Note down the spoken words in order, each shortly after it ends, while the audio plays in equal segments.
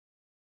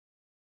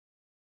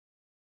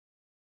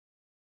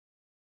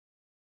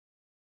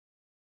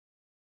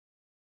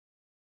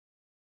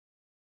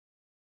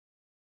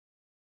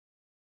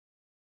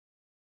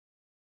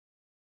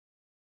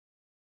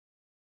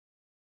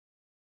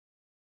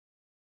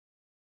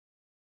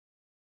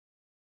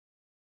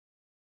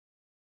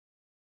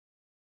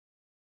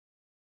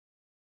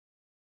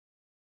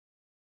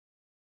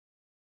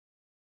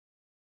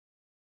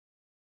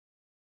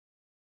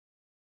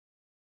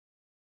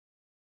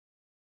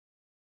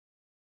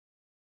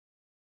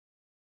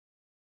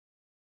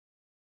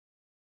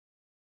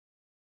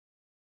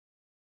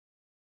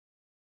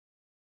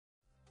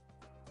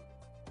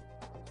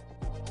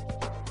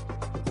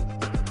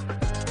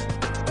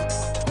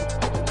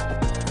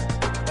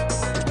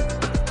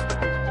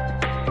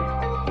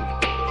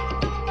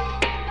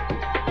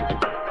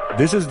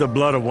This is the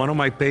blood of one of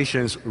my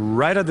patients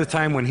right at the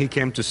time when he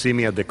came to see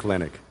me at the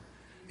clinic.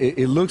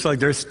 It looks like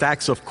there's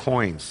stacks of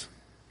coins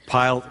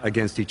piled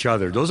against each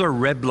other. Those are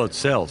red blood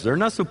cells. They're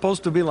not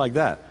supposed to be like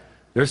that.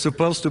 They're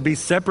supposed to be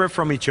separate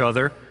from each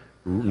other,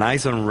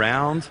 nice and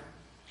round,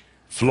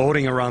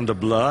 floating around the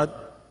blood,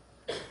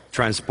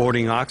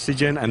 transporting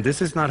oxygen, and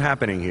this is not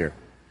happening here.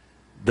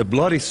 The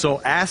blood is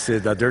so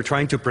acid that they're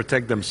trying to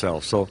protect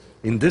themselves. So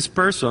in this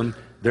person,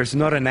 there's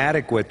not an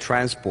adequate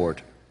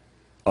transport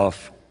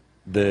of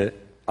the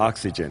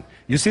oxygen.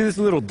 You see these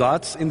little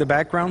dots in the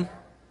background?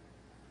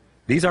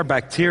 These are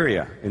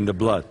bacteria in the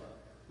blood.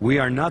 We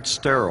are not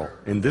sterile.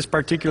 In this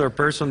particular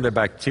person, the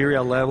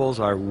bacteria levels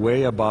are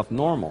way above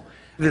normal.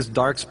 These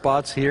dark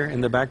spots here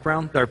in the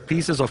background are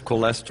pieces of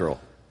cholesterol.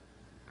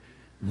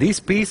 These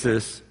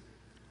pieces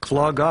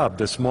clog up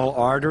the small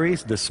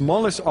arteries. The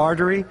smallest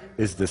artery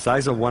is the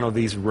size of one of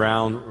these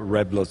round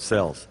red blood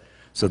cells.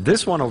 So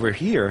this one over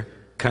here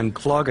can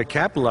clog a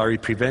capillary,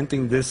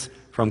 preventing this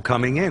from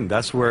coming in.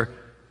 That's where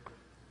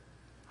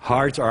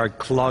hearts are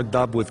clogged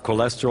up with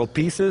cholesterol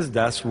pieces.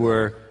 That's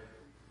where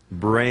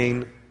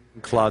brain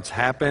clots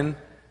happen.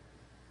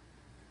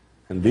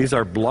 And these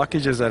are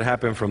blockages that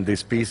happen from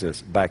these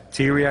pieces.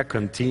 Bacteria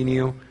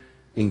continue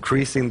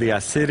increasing the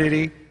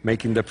acidity,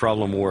 making the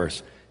problem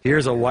worse.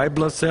 Here's a white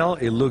blood cell.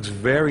 It looks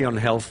very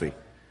unhealthy.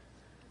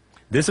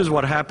 This is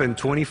what happened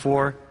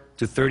 24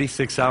 to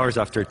 36 hours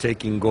after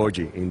taking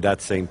Goji in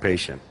that same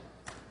patient.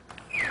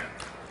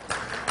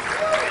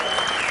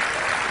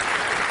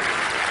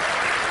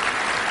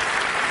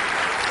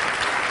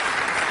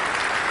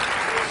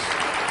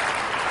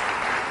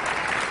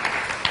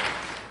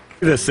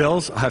 The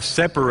cells have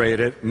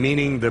separated,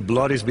 meaning the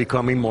blood is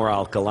becoming more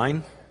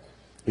alkaline.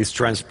 It's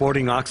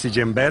transporting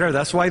oxygen better.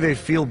 That's why they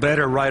feel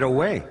better right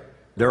away.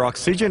 They're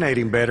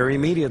oxygenating better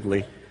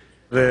immediately.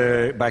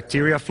 The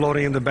bacteria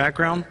floating in the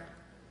background,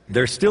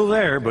 they're still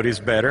there, but it's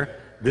better.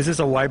 This is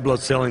a white blood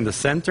cell in the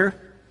center.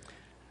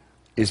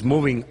 It's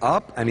moving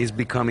up and it's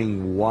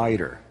becoming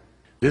wider.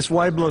 This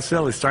white blood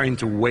cell is starting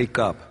to wake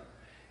up.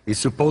 It's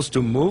supposed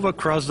to move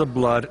across the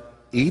blood,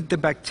 eat the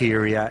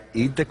bacteria,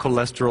 eat the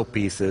cholesterol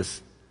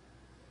pieces,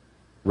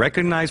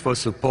 recognize what's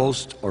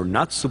supposed or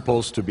not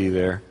supposed to be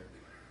there,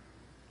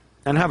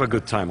 and have a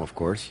good time, of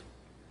course.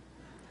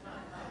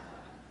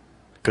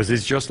 Because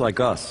it's just like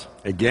us.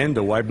 Again,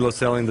 the white blood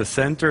cell in the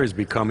center is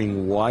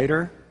becoming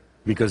wider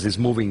because it's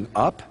moving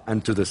up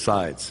and to the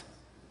sides.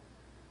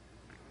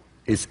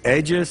 Its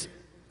edges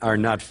are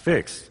not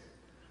fixed.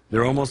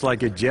 They're almost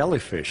like a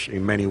jellyfish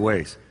in many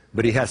ways.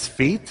 But it has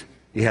feet,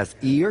 it has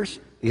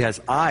ears, it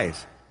has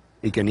eyes.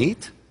 It can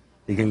eat,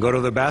 it can go to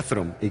the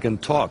bathroom, it can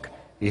talk.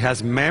 He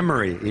has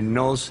memory. He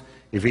knows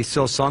if he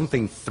saw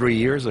something 3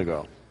 years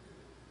ago.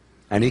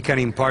 And he can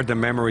impart the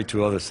memory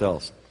to other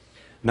cells.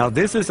 Now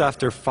this is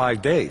after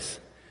 5 days.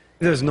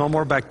 There's no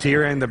more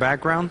bacteria in the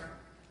background.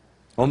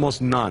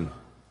 Almost none.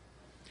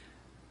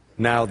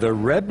 Now the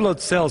red blood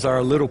cells are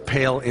a little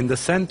pale in the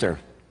center.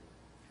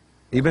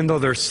 Even though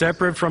they're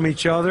separate from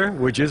each other,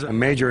 which is a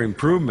major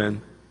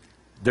improvement,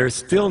 they're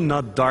still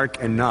not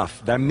dark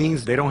enough. That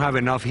means they don't have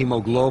enough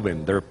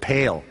hemoglobin. They're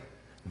pale.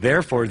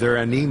 Therefore, they're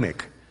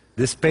anemic.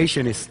 This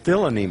patient is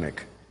still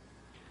anemic.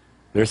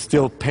 They're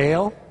still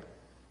pale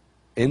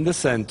in the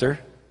center,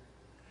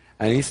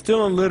 and he's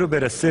still a little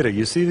bit acidic.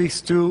 You see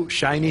these two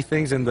shiny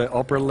things in the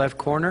upper left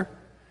corner?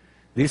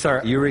 These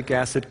are uric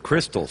acid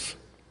crystals.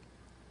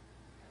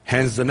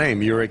 Hence the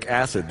name, uric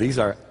acid. These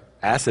are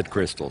acid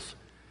crystals.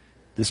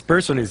 This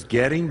person is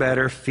getting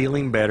better,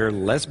 feeling better,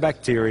 less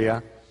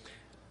bacteria,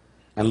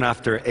 and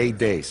after 8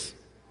 days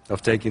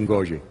of taking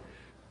Goji.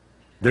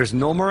 There's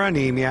no more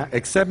anemia,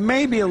 except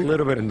maybe a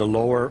little bit in the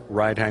lower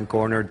right-hand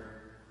corner.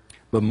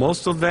 But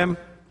most of them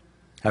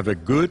have a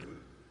good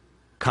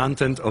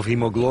content of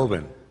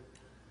hemoglobin.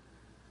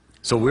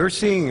 So we're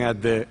seeing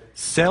at the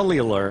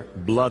cellular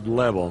blood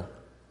level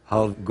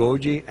how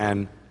Goji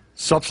and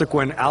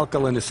subsequent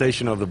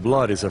alkalinization of the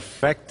blood is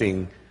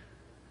affecting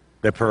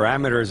the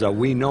parameters that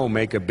we know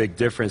make a big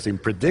difference in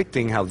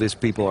predicting how these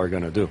people are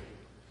going to do.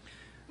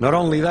 Not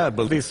only that,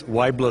 but this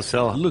white blood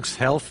cell looks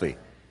healthy.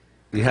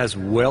 It has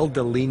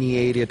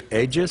well-delineated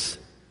edges.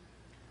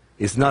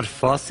 It's not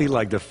fussy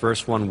like the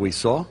first one we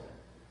saw.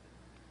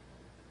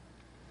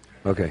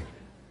 Okay,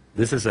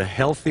 this is a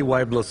healthy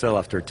white blood cell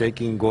after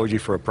taking Goji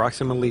for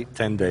approximately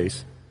 10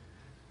 days.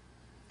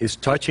 It's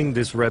touching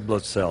this red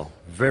blood cell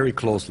very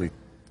closely.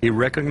 It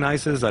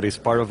recognizes that it's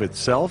part of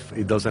itself.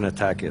 It doesn't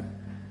attack it.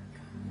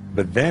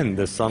 But then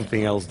there's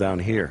something else down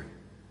here.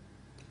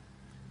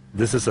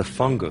 This is a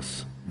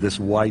fungus. This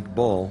white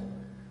ball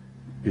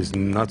is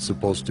not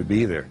supposed to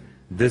be there.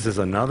 This is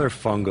another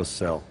fungus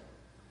cell.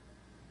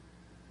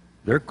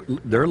 They're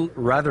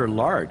rather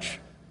large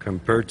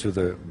compared to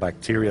the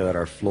bacteria that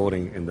are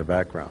floating in the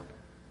background.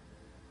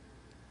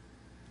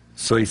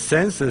 So he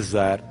senses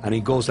that and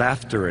he goes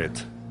after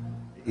it.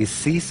 He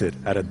sees it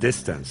at a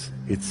distance.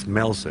 It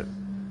smells it.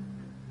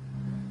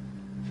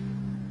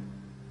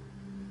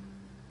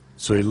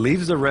 So he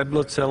leaves the red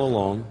blood cell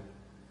alone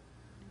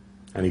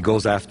and he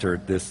goes after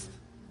this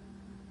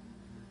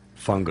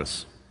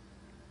fungus.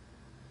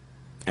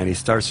 and he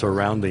starts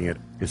surrounding it.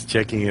 He's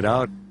checking it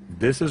out.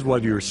 This is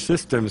what your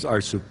systems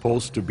are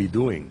supposed to be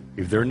doing.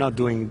 If they're not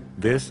doing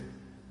this,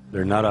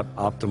 they're not at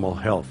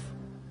optimal health.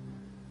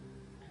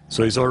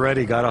 So he's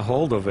already got a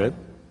hold of it,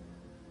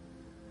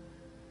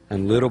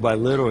 and little by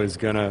little is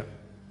going to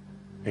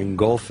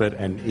engulf it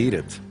and eat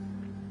it,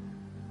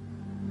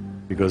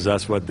 because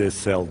that's what this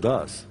cell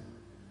does.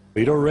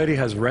 It already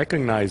has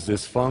recognized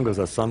this fungus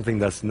as something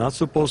that's not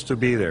supposed to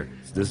be there.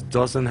 This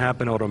doesn't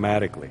happen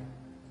automatically.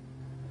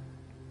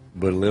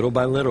 But little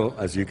by little,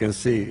 as you can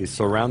see, it's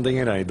surrounding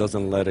it and it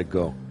doesn't let it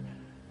go.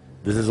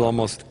 This is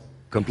almost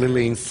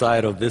completely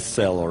inside of this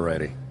cell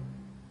already.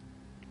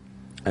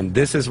 And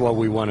this is what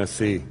we want to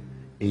see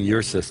in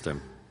your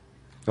system.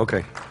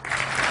 Okay.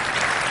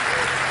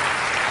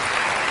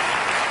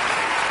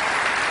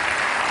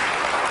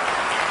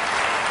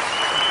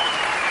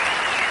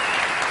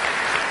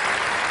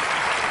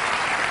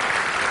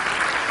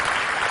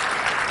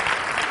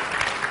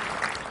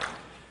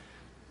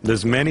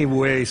 There's many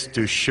ways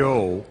to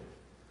show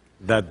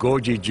that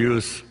Goji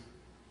juice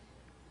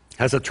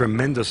has a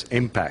tremendous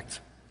impact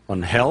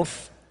on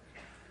health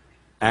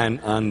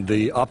and on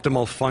the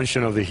optimal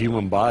function of the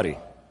human body.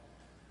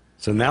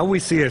 So now we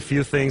see a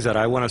few things that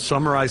I want to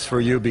summarize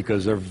for you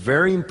because they're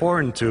very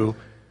important to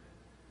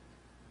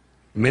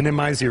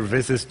minimize your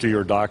visits to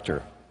your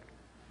doctor.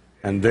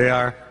 And they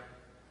are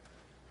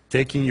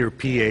taking your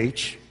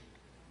pH,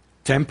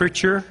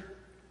 temperature,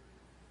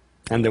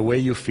 and the way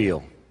you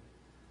feel.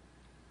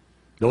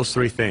 Those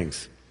three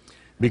things.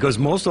 Because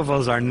most of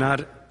us are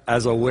not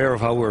as aware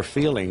of how we're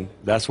feeling.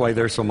 That's why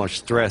there's so much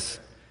stress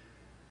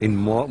in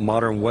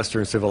modern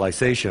Western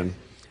civilization.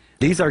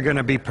 These are going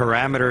to be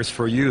parameters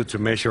for you to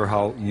measure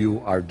how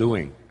you are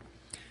doing.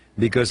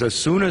 Because as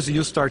soon as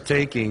you start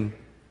taking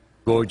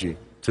Goji,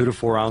 2 to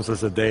 4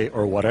 ounces a day,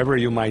 or whatever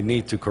you might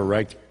need to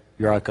correct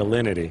your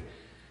alkalinity,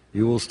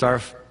 you will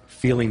start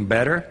feeling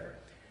better,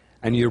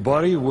 and your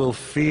body will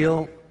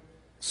feel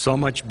so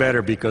much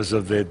better because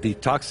of the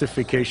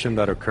detoxification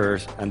that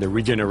occurs and the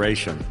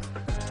regeneration,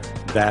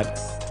 that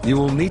you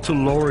will need to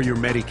lower your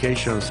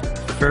medications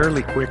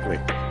fairly quickly.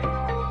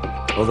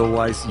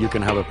 Otherwise, you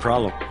can have a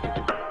problem.